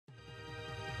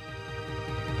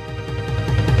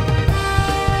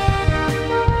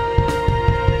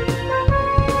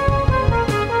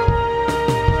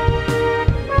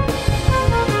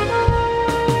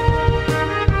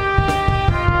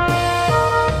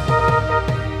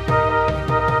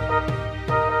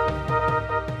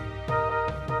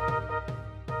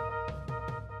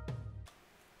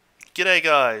G'day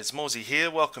guys, Morezy here.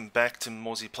 Welcome back to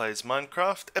Morezy Plays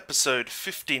Minecraft, episode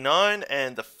 59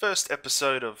 and the first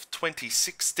episode of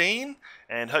 2016,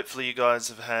 and hopefully you guys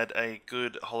have had a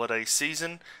good holiday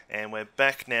season and we're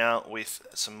back now with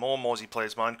some more Morezy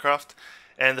Plays Minecraft.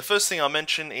 And the first thing I'll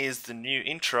mention is the new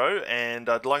intro, and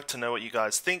I'd like to know what you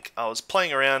guys think. I was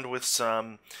playing around with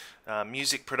some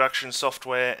music production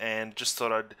software and just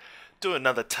thought I'd do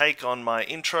another take on my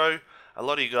intro. A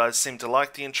lot of you guys seem to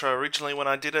like the intro originally when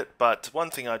I did it, but one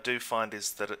thing I do find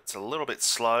is that it's a little bit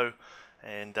slow,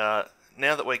 and now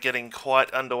that we're getting quite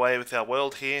underway with our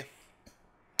world here,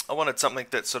 I wanted something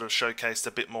that sort of showcased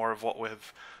a bit more of what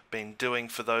we've been doing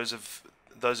for those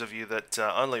of you that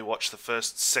only watch the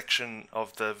first section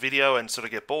of the video and sort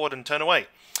of get bored and turn away.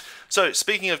 So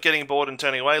speaking of getting bored and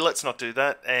turning away, let's not do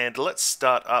that, and let's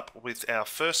start up with our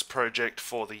first project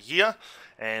for the year.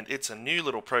 And it's a new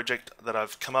little project that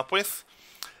I've come up with.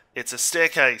 It's a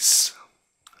staircase.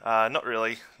 Not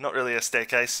really a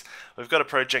staircase. We've got a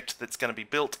project that's going to be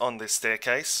built on this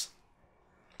staircase.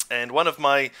 And one of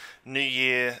my New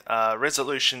Year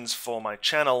resolutions for my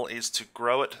channel is to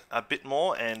grow it a bit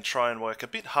more and try and work a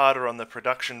bit harder on the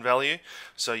production value.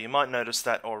 So you might notice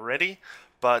that already.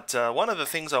 But one of the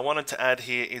things I wanted to add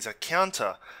here is a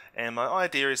counter. And my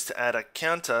idea is to add a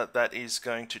counter that is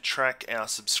going to track our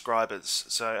subscribers.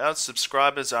 So our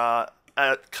subscribers are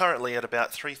currently at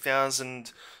about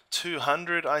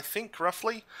 3,200, I think,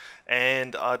 roughly.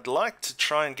 And I'd like to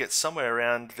try and get somewhere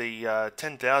around the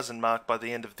 10,000 mark by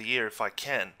the end of the year if I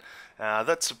can.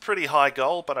 That's a pretty high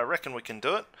goal, but I reckon we can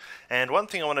do it. And one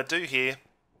thing I want to do here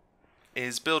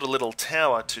is build a little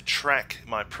tower to track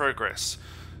my progress.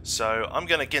 So I'm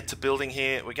going to get to building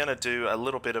here. We're going to do a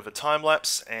little bit of a time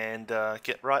lapse and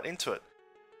get right into it.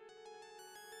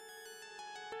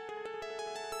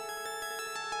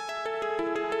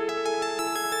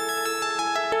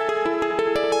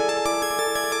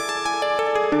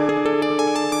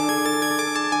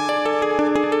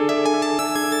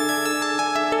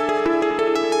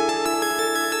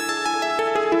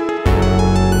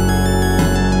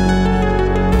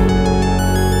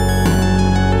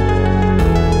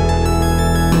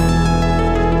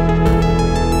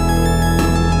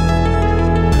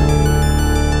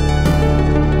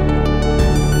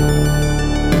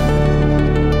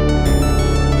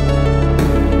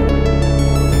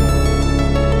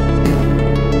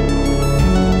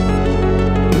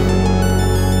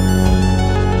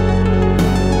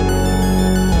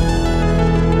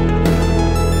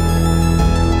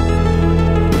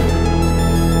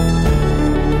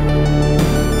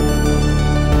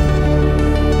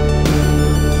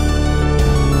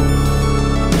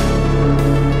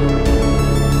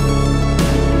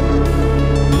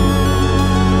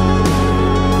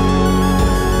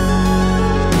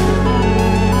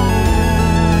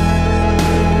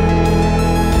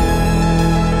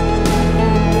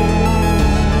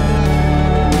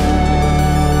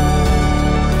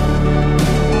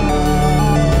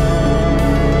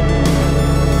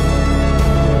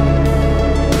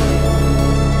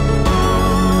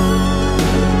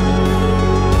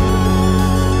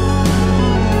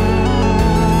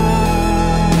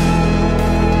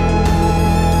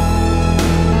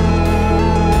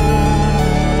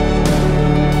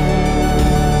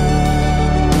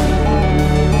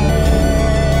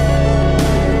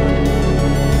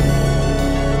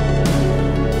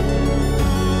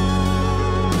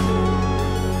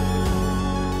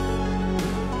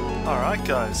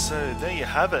 Guys, so there you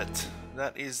have it.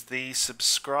 That is the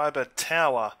subscriber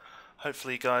tower.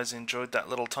 Hopefully you guys enjoyed that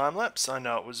little time lapse. I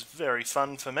know it was very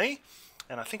fun for me,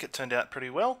 and I think it turned out pretty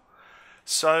well.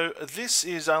 So this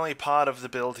is only part of the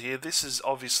build here. This is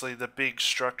obviously the big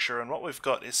structure, and what we've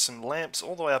got is some lamps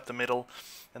all the way up the middle,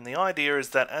 and the idea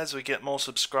is that as we get more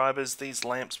subscribers, these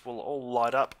lamps will all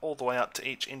light up all the way up to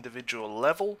each individual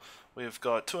level. We've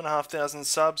got 2,500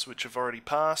 subs, which have already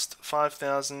passed,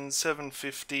 5,000,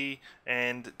 750,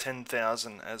 and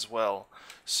 10,000 as well.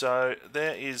 So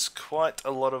there is quite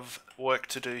a lot of work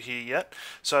to do here yet.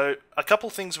 So a couple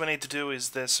things we need to do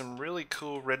is there's some really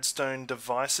cool redstone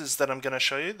devices that I'm going to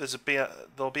show you.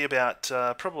 There'll be about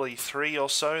probably 3 or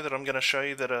so that I'm going to show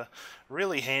you that are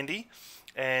really handy.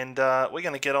 And we're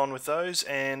going to get on with those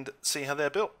and see how they're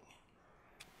built.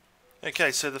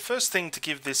 Okay, so the first thing to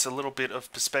give this a little bit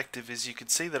of perspective is you could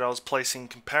see that I was placing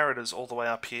comparators all the way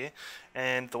up here,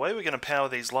 and the way we're going to power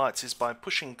these lights is by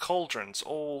pushing cauldrons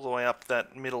all the way up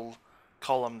that middle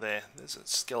column there. There's a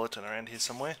skeleton around here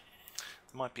somewhere.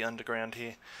 Might be underground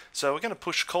here. So we're going to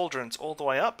push cauldrons all the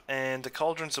way up, and the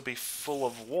cauldrons will be full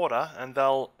of water, and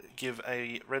they'll give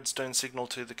a redstone signal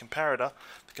to the comparator.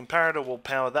 The comparator will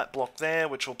power that block there,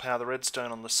 which will power the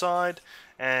redstone on the side,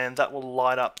 and that will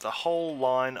light up the whole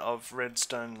line of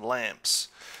redstone lamps.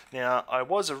 Now, I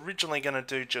was originally going to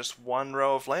do just one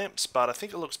row of lamps, but I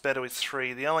think it looks better with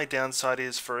three. The only downside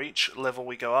is for each level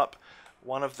we go up,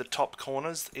 one of the top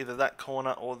corners, either that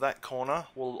corner or that corner,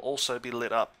 will also be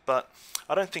lit up. But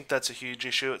I don't think that's a huge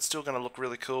issue. It's still going to look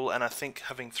really cool, and I think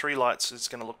having three lights is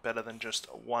going to look better than just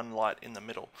one light in the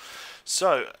middle.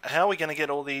 So, how are we going to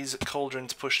get all these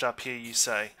cauldrons pushed up here, you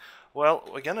say? Well,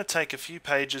 we're going to take a few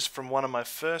pages from one of my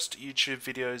first YouTube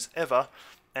videos ever,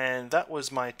 and that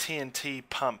was my TNT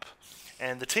pump.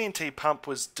 And the TNT pump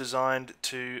was designed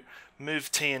to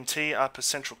move TNT up a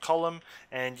central column,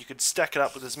 and you could stack it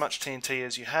up with as much TNT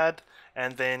as you had,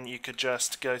 and then you could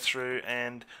just go through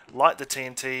and light the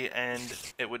TNT and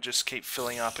it would just keep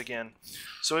filling up again.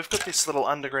 So we've got this little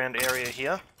underground area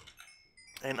here,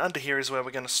 and under here is where we're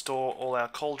going to store all our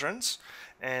cauldrons,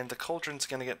 and the cauldrons are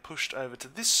going to get pushed over to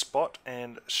this spot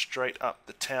and straight up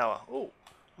the tower. Oh,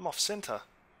 I'm off center.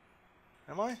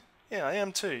 Am I? Yeah, I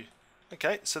am too.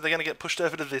 Okay, so they're going to get pushed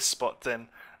over to this spot then.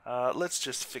 Let's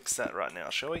just fix that right now,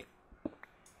 shall we?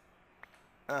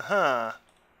 Yeah,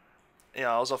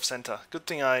 I was off center. Good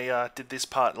thing I did this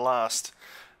part last.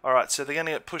 Alright, so they're going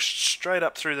to get pushed straight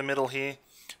up through the middle here,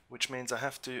 which means I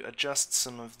have to adjust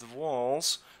some of the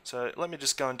walls. So let me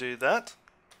just go and do that.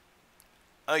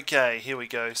 Okay, here we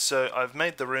go. So I've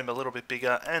made the room a little bit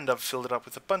bigger, and I've filled it up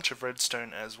with a bunch of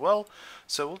redstone as well.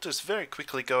 So we'll just very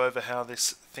quickly go over how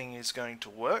this thing is going to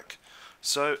work.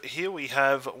 So here we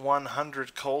have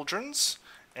 100 cauldrons,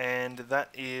 and that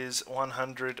is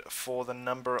 100 for the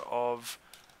number of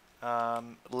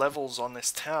levels on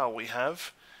this tower we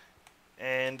have.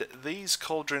 And these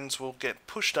cauldrons will get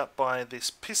pushed up by this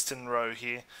piston row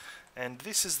here, and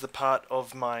this is the part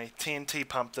of my TNT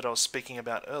pump that I was speaking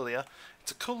about earlier.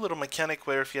 It's a cool little mechanic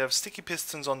where if you have sticky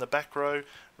pistons on the back row,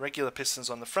 regular pistons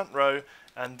on the front row,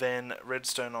 and then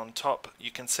redstone on top,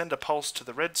 you can send a pulse to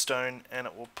the redstone and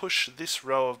it will push this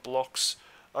row of blocks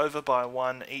over by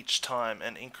one each time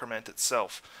and increment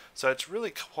itself. So it's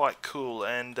really quite cool,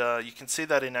 and you can see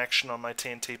that in action on my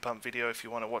TNT pump video if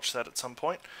you want to watch that at some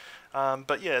point.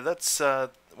 But yeah, that's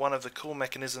one of the cool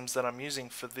mechanisms that I'm using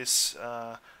for this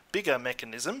bigger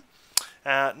mechanism.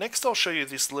 Next I'll show you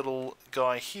this little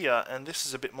guy here, and this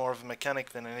is a bit more of a mechanic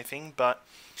than anything, but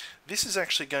this is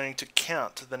actually going to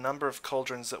count the number of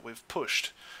cauldrons that we've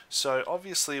pushed. So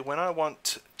obviously when I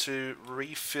want to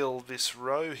refill this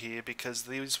row here, because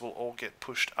these will all get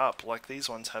pushed up like these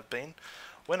ones have been,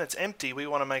 when it's empty we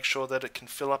want to make sure that it can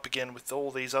fill up again with all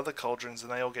these other cauldrons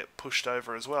and they all get pushed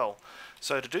over as well.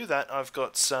 So to do that I've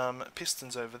got some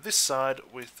pistons over this side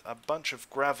with a bunch of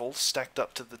gravel stacked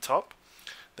up to the top.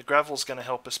 The gravel is going to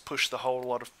help us push the whole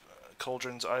lot of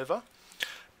cauldrons over.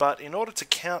 But in order to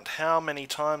count how many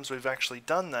times we've actually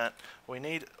done that, we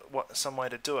need some way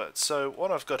to do it. So what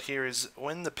I've got here is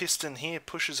when the piston here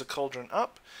pushes a cauldron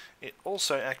up, it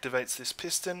also activates this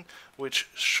piston, which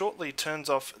shortly turns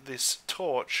off this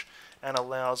torch and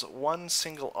allows one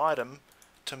single item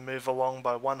to move along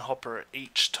by one hopper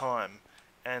each time,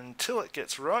 until it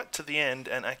gets right to the end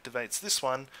and activates this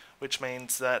one, which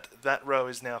means that that row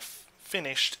is now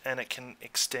finished and it can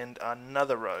extend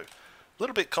another row. A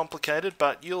little bit complicated,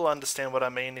 but you'll understand what I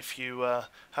mean if you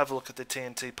have a look at the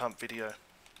TNT pump video.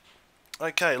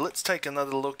 Okay, let's take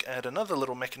another look at another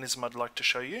little mechanism I'd like to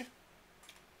show you.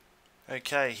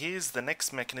 Okay, here's the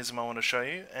next mechanism I want to show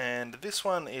you, and this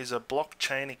one is a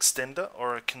blockchain extender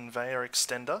or a conveyor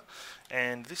extender,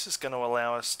 and this is going to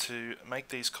allow us to make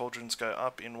these cauldrons go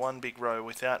up in one big row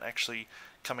without actually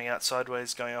coming out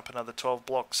sideways, going up another 12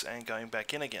 blocks and going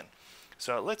back in again.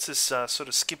 So it lets us sort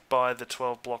of skip by the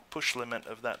 12 block push limit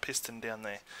of that piston down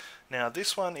there. Now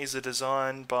this one is a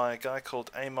design by a guy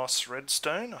called Amos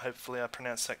Redstone, hopefully I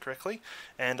pronounced that correctly,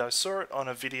 and I saw it on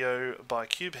a video by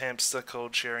Cube Hamster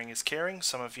called Sharing is Caring.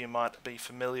 Some of you might be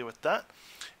familiar with that,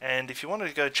 and if you want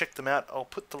to go check them out, I'll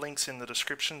put the links in the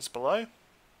descriptions below.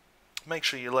 Make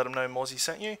sure you let them know Morezy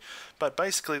sent you, but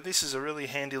basically this is a really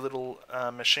handy little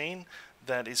machine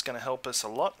that is going to help us a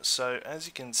lot. So as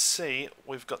you can see,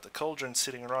 we've got the cauldron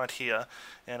sitting right here,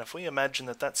 and if we imagine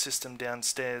that that system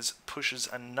downstairs pushes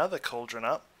another cauldron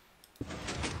up,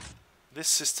 this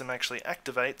system actually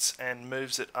activates and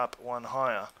moves it up one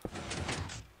higher,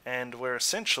 and we're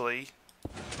essentially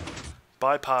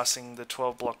bypassing the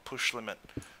 12 block push limit.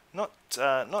 Not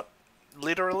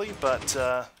literally,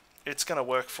 but it's going to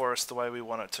work for us the way we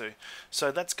want it to.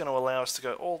 So that's going to allow us to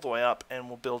go all the way up, and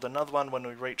we'll build another one when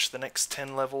we reach the next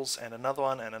 10 levels, and another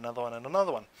one, and another one, and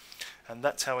another one. And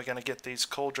that's how we're going to get these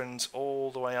cauldrons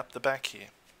all the way up the back here.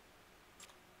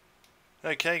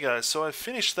 Okay guys, so I've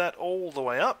finished that all the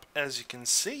way up. As you can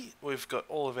see, we've got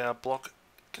all of our block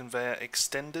conveyor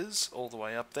extenders all the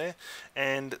way up there,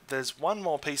 and there's one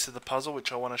more piece of the puzzle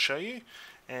which I want to show you,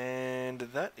 and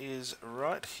that is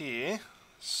right here.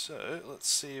 So let's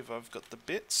see if I've got the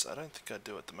bits. I don't think I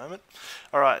do at the moment.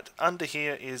 Alright, under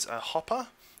here is a hopper,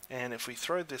 and if we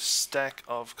throw this stack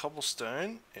of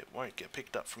cobblestone, it won't get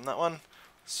picked up from that one.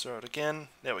 Let's throw it again.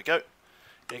 There we go.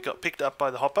 It got picked up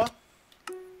by the hopper.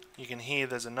 You can hear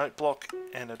there's a note block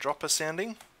and a dropper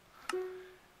sounding.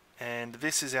 And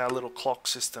this is our little clock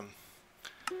system.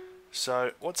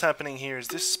 So what's happening here is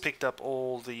this has picked up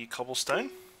all the cobblestone,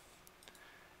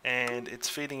 and it's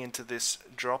feeding into this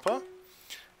dropper,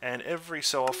 and every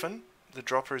so often the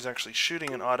dropper is actually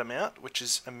shooting an item out, which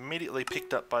is immediately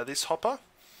picked up by this hopper.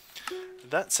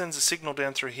 That sends a signal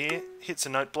down through here, hits a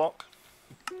note block,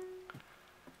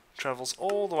 travels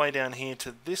all the way down here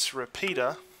to this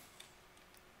repeater,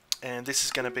 and this is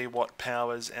going to be what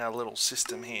powers our little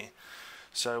system here.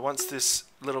 So once this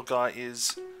little guy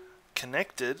is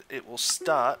connected, it will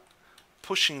start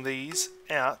pushing these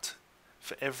out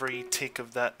for every tick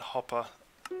of that hopper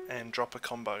and dropper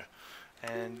combo.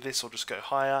 And this will just go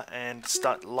higher and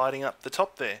start lighting up the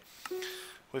top there.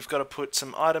 We've got to put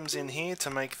some items in here to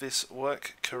make this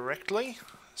work correctly.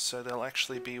 So there'll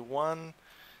actually be one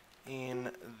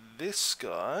in this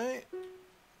guy.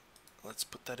 Let's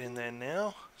put that in there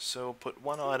now. So we'll put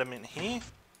one item in here,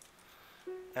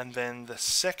 and then the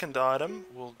second item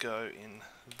will go in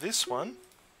this one.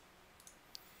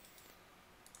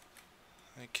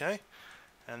 Okay,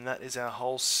 and that is our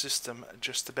whole system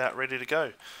just about ready to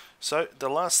go. So the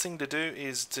last thing to do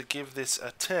is to give this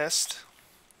a test.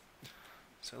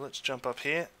 So let's jump up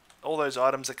here. All those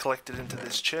items are collected into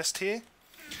this chest here,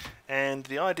 and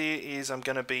the idea is I'm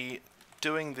going to be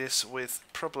doing this with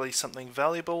probably something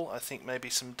valuable. I think maybe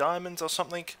some diamonds or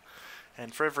something,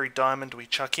 and for every diamond we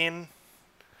chuck in,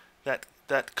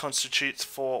 that constitutes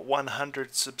for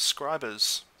 100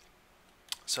 subscribers.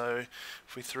 So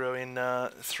if we throw in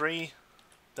 3,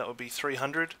 that would be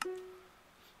 300.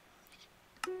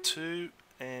 2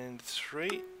 and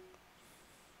 3,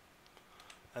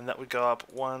 and that would go up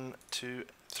 1, 2,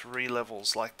 3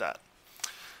 levels like that.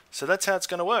 So that's how it's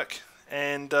going to work,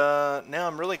 and now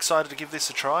I'm really excited to give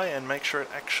this a try and make sure it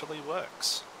actually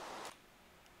works.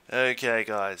 Okay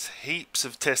guys, heaps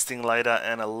of testing later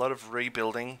and a lot of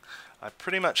rebuilding. I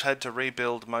pretty much had to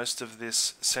rebuild most of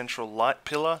this central light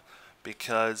pillar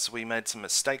because we made some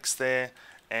mistakes there,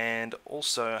 and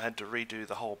also I had to redo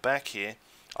the whole back here.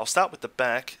 I'll start with the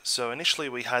back. So initially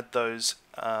we had those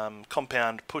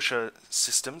compound pusher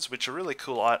systems, which are really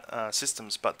cool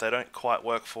systems, but they don't quite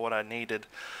work for what I needed.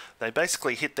 They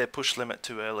basically hit their push limit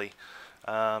too early,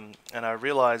 and I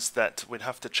realized that we'd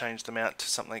have to change them out to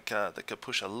something that could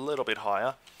push a little bit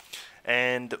higher.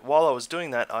 And while I was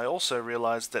doing that, I also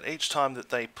realized that each time that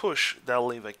they push, they'll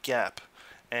leave a gap.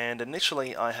 And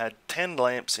initially I had 10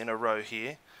 lamps in a row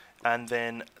here, and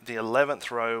then the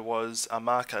 11th row was a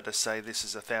marker to say this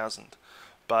is 1,000.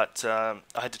 But I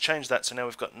had to change that, so now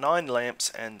we've got 9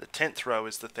 lamps, and the 10th row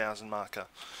is the 1,000 marker.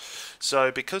 So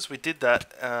because we did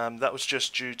that, that was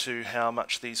just due to how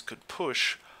much these could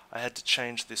push. I had to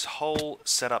change this whole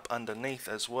setup underneath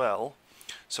as well.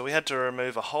 So we had to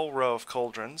remove a whole row of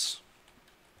cauldrons.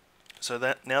 So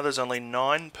that now there's only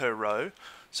 9 per row,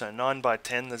 so 9 by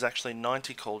 10, there's actually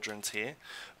 90 cauldrons here.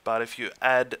 But if you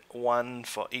add 1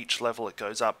 for each level it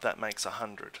goes up, that makes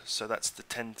 100. So that's the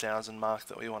 10,000 mark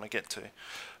that we want to get to.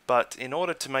 But in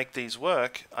order to make these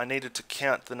work, I needed to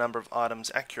count the number of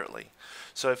items accurately.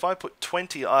 So if I put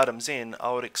 20 items in,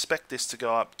 I would expect this to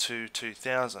go up to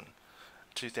 2,000.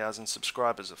 2,000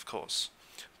 subscribers, of course.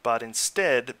 But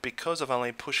instead, because I'm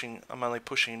only pushing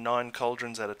 9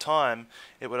 cauldrons at a time,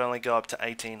 it would only go up to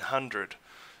 1,800.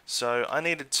 So I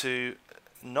needed to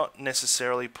not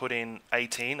necessarily put in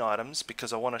 18 items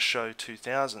because I want to show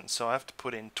 2,000. So I have to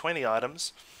put in 20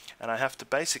 items, and I have to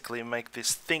basically make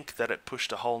this think that it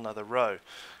pushed a whole nother row.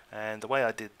 And the way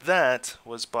I did that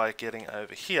was by getting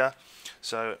over here.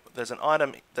 So there's an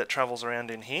item that travels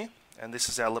around in here, and this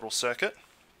is our little circuit.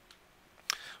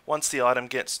 Once the item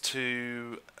gets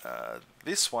to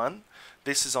this one,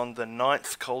 this is on the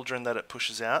 9th cauldron that it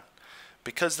pushes out.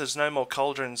 Because there's no more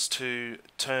cauldrons to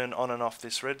turn on and off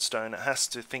this redstone, it has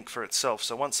to think for itself.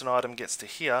 So once an item gets to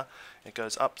here, it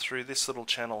goes up through this little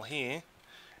channel here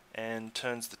and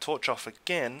turns the torch off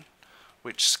again,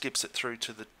 which skips it through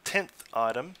to the 10th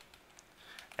item,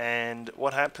 and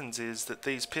what happens is that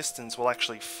these pistons will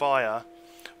actually fire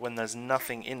when there's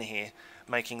nothing in here,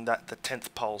 making that the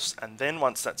 10th pulse, and then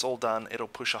once that's all done, it'll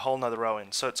push a whole nother row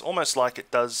in. So it's almost like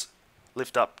it does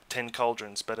lift up 10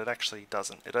 cauldrons, but it actually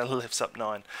doesn't. It only lifts up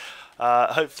 9.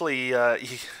 Hopefully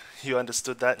you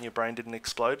understood that and your brain didn't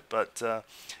explode, but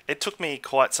it took me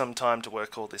quite some time to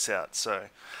work all this out. So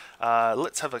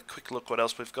let's have a quick look what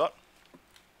else we've got.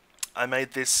 I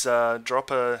made this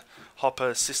dropper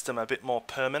hopper system a bit more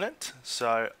permanent,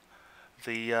 so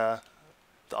the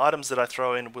items that I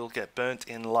throw in will get burnt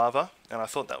in lava, and I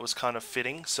thought that was kind of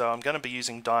fitting, so I'm going to be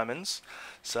using diamonds.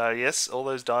 So yes, all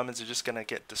those diamonds are just going to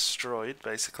get destroyed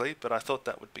basically, but I thought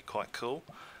that would be quite cool.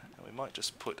 And we might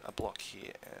just put a block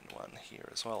here and one here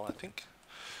as well, I think.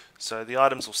 So the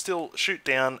items will still shoot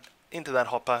down into that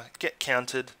hopper, get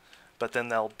counted, but then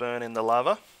they'll burn in the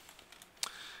lava.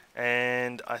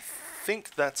 And I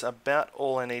think that's about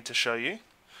all I need to show you.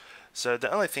 So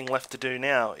the only thing left to do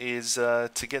now is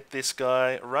to get this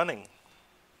guy running.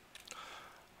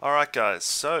 Alright guys,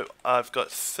 so I've got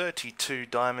 32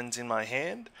 diamonds in my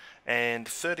hand, and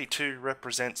 32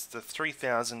 represents the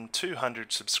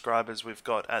 3,200 subscribers we've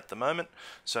got at the moment.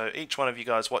 So each one of you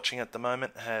guys watching at the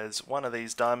moment has one of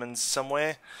these diamonds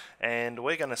somewhere, and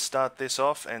we're going to start this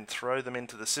off and throw them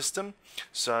into the system.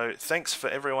 So thanks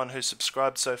for everyone who's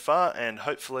subscribed so far, and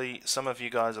hopefully some of you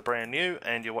guys are brand new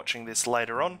and you're watching this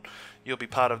later on. You'll be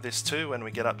part of this too when we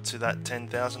get up to that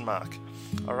 10,000 mark.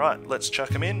 Alright, let's chuck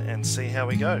them in and see how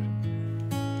we go.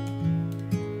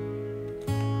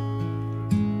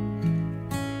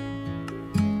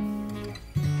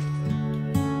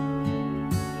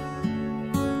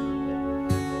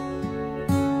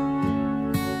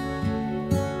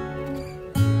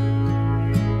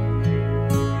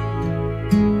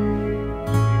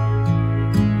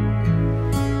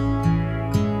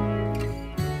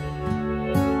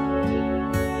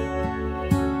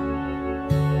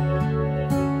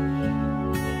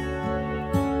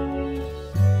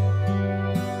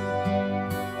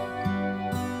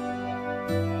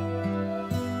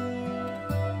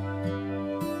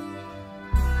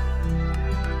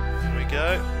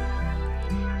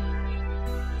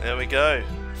 There we go,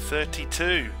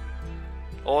 32.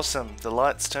 Awesome, the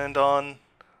lights turned on.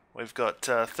 We've got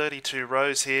 32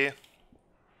 rows here.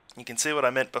 You can see what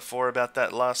I meant before about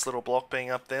that last little block being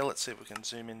up there. Let's see if we can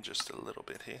zoom in just a little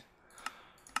bit here.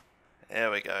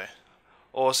 There we go.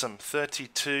 Awesome,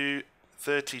 32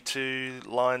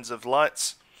 lines of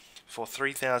lights for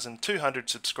 3,200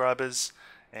 subscribers,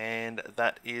 and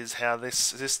that is how this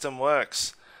system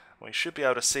works. We should be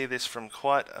able to see this from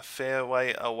quite a fair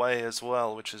way away as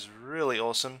well, which is really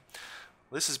awesome.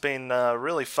 This has been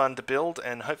really fun to build,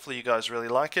 and hopefully you guys really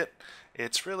like it.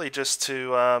 It's really just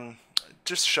to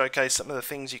just showcase some of the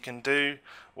things you can do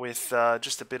with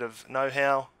just a bit of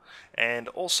know-how, and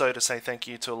also to say thank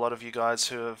you to a lot of you guys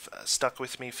who have stuck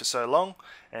with me for so long,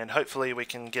 and hopefully we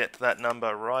can get that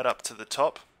number right up to the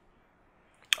top.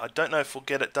 I don't know if we'll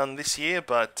get it done this year,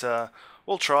 but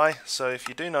we'll try. So if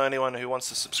you do know anyone who wants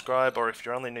to subscribe, or if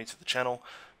you're only new to the channel,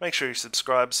 make sure you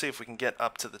subscribe, see if we can get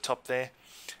up to the top there,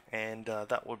 and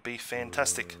that would be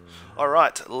fantastic.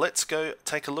 Alright, let's go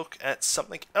take a look at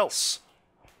something else.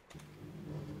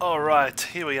 Alright,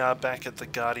 here we are back at the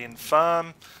Guardian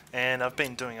farm, and I've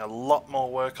been doing a lot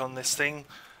more work on this thing.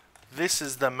 This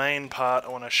is the main part I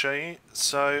want to show you.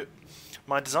 So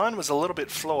my design was a little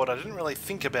bit flawed. I didn't really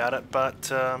think about it,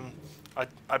 but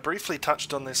I briefly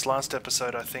touched on this last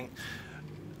episode, I think.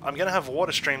 I'm going to have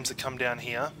water streams that come down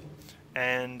here,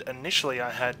 and initially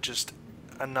I had just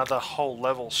another whole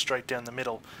level straight down the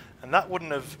middle, and that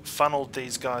wouldn't have funneled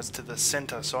these guys to the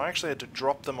center, so I actually had to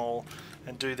drop them all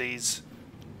and do these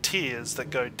tiers that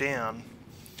go down.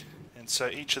 And so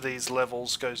each of these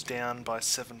levels goes down by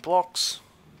 7 blocks,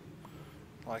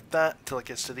 like that, until it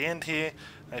gets to the end here.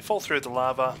 They fall through the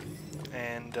lava,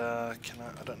 and I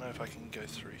don't know if I can go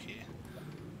through here.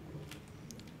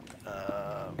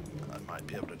 I might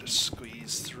be able to just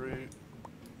squeeze through.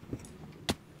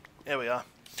 There we are.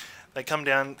 They come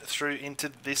down through into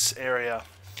this area,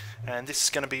 and this is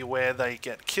going to be where they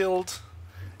get killed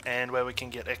and where we can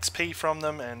get XP from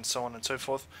them, and so on and so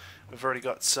forth. We've already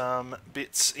got some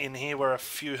bits in here where a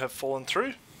few have fallen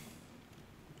through.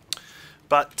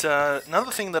 But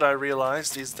another thing that I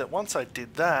realized is that once I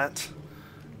did that,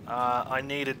 I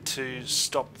needed to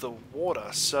stop the water.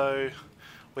 So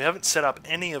we haven't set up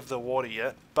any of the water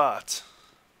yet, but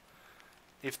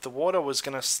if the water was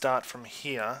going to start from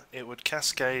here, it would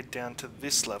cascade down to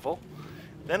this level,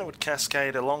 then it would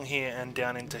cascade along here and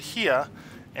down into here,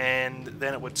 and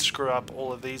then it would screw up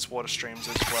all of these water streams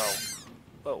as well.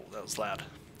 Oh, that was loud.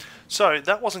 So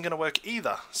that wasn't going to work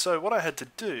either. So what I had to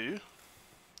do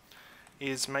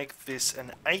is make this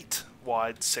an 8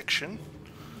 wide section.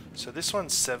 So this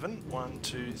one's 7. 1,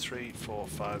 2, 3, 4,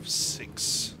 5,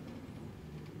 6.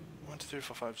 1, 2, 3,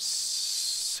 4, 5,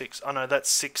 6. Oh no, that's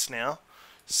 6 now.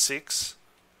 6.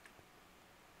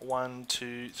 1,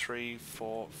 2, 3,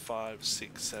 4, 5,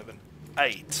 6, 7,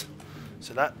 8.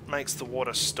 So that makes the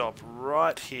water stop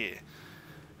right here.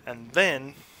 And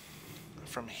then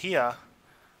from here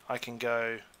I can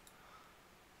go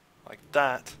like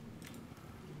that,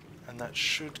 and that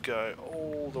should go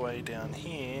all the way down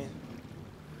here.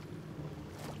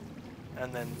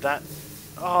 And then that...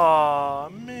 Oh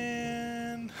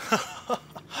man! Oh,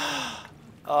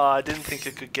 I didn't think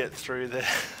it could get through there.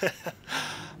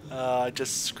 I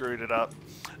just screwed it up.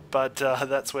 But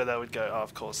that's where they would go. Oh,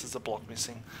 of course, there's a block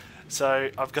missing. So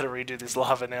I've got to redo this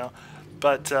lava now.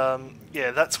 But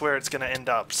yeah, that's where it's going to end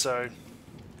up. So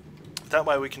that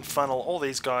way we can funnel all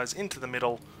these guys into the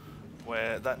middle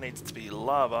where that needs to be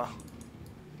lava.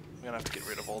 I'm going to have to get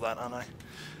rid of all that, aren't I?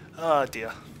 Oh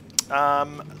dear.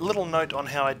 Little note on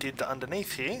how I did the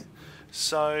underneath here.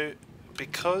 So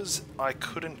because I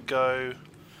couldn't go...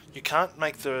 You can't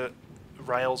make the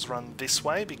rails run this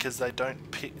way because they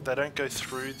don't go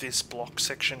through this block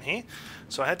section here.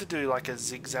 So I had to do like a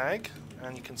zigzag,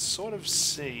 and you can sort of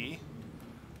see...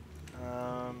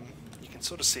 you can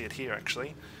sort of see it here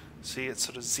actually. See, it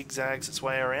sort of zigzags its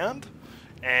way around,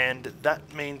 and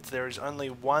that means there is only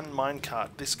one minecart,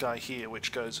 this guy here,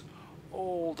 which goes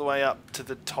all the way up to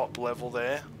the top level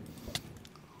there,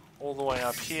 all the way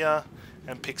up here,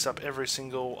 and picks up every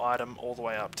single item all the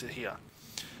way up to here.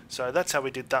 So that's how we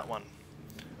did that one.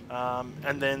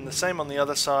 And then the same on the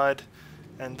other side,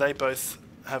 and they both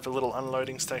have a little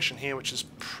unloading station here, which is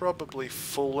probably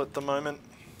full at the moment.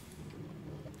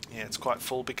 Yeah, it's quite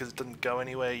full because it didn't go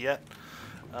anywhere yet.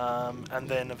 And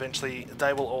then eventually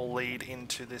they will all lead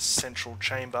into this central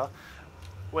chamber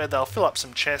where they'll fill up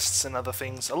some chests and other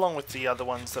things, along with the other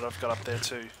ones that I've got up there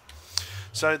too.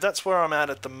 So that's where I'm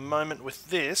at the moment with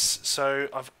this. So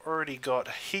I've already got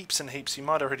heaps and heaps, you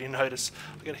might already notice,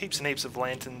 I've got heaps and heaps of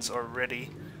lanterns already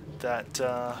that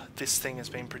this thing has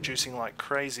been producing like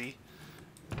crazy.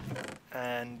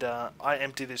 And I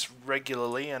empty this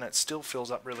regularly and it still fills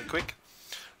up really quick.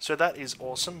 So that is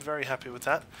awesome, very happy with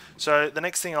that. So the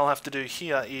next thing I'll have to do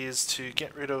here is to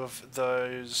get rid of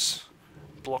those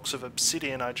blocks of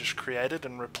obsidian I just created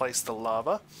and replace the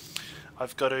lava.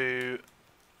 I've got to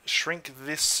shrink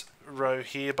this row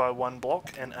here by 1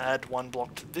 block and add 1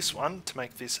 block to this one to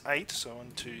make this 8. So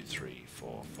 1, 2, 3,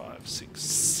 4, 5, 6,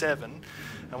 7.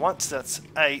 And once that's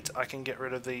 8, I can get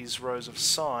rid of these rows of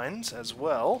signs as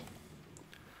well.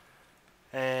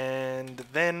 And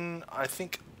then I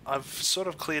think I've sort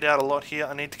of cleared out a lot here.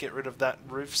 I need to get rid of that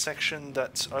roof section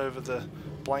that's over the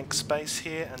blank space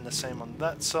here, and the same on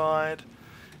that side.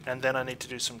 And then I need to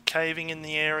do some caving in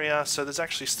the area, so there's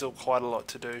actually still quite a lot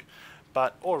to do.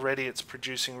 But already it's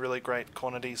producing really great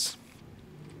quantities.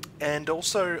 And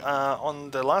also on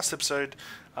the last episode,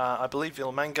 I believe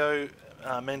Ilmango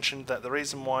mentioned that the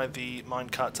reason why the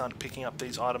minecarts aren't picking up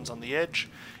these items on the edge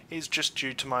is just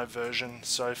due to my version.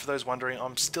 So for those wondering,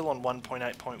 I'm still on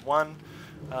 1.8.1.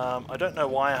 I don't know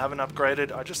why I haven't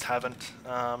upgraded, I just haven't.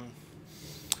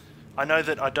 I know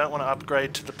that I don't want to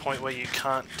upgrade to the point where you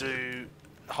can't do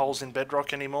holes in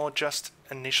bedrock anymore, just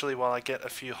initially while I get a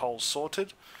few holes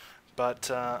sorted. But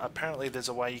apparently there's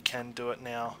a way you can do it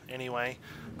now anyway.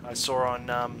 I saw on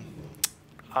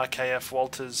RKF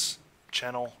Walter's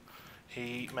channel,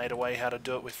 he made a way how to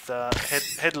do it with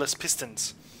headless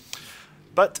pistons.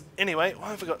 But anyway,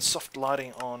 why have we got soft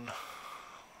lighting on?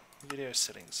 Video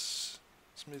settings.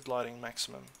 Smooth lighting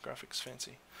maximum. Graphics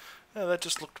fancy. Oh, that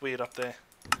just looked weird up there.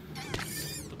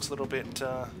 Looks a little bit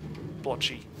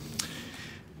blotchy.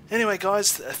 Anyway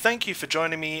guys, thank you for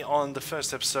joining me on the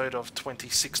first episode of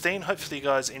 2016. Hopefully you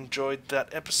guys enjoyed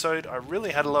that episode. I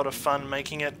really had a lot of fun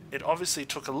making it. It obviously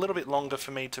took a little bit longer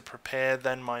for me to prepare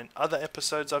than my other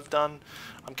episodes I've done.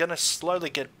 I'm going to slowly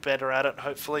get better at it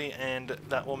hopefully, and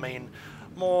that will mean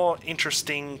more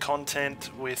interesting content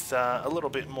with a little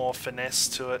bit more finesse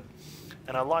to it.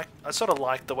 And I sort of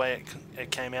like the way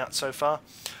it came out so far.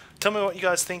 Tell me what you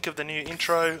guys think of the new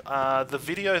intro. The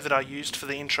video that I used for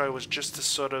the intro was just to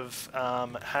sort of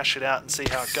hash it out and see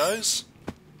how it goes.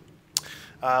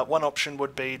 One option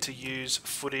would be to use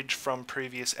footage from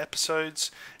previous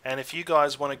episodes, and if you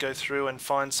guys want to go through and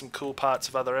find some cool parts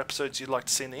of other episodes you'd like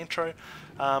to see in the intro,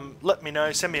 let me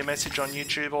know, send me a message on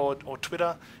YouTube or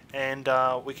Twitter, and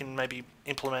we can maybe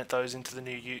implement those into the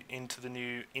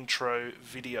new intro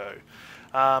video.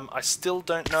 I still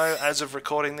don't know, as of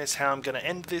recording this, how I'm going to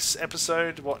end this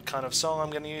episode, what kind of song I'm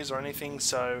going to use or anything,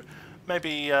 so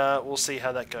maybe we'll see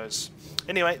how that goes.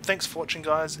 Anyway, thanks for watching,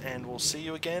 guys, and we'll see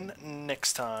you again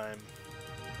next time.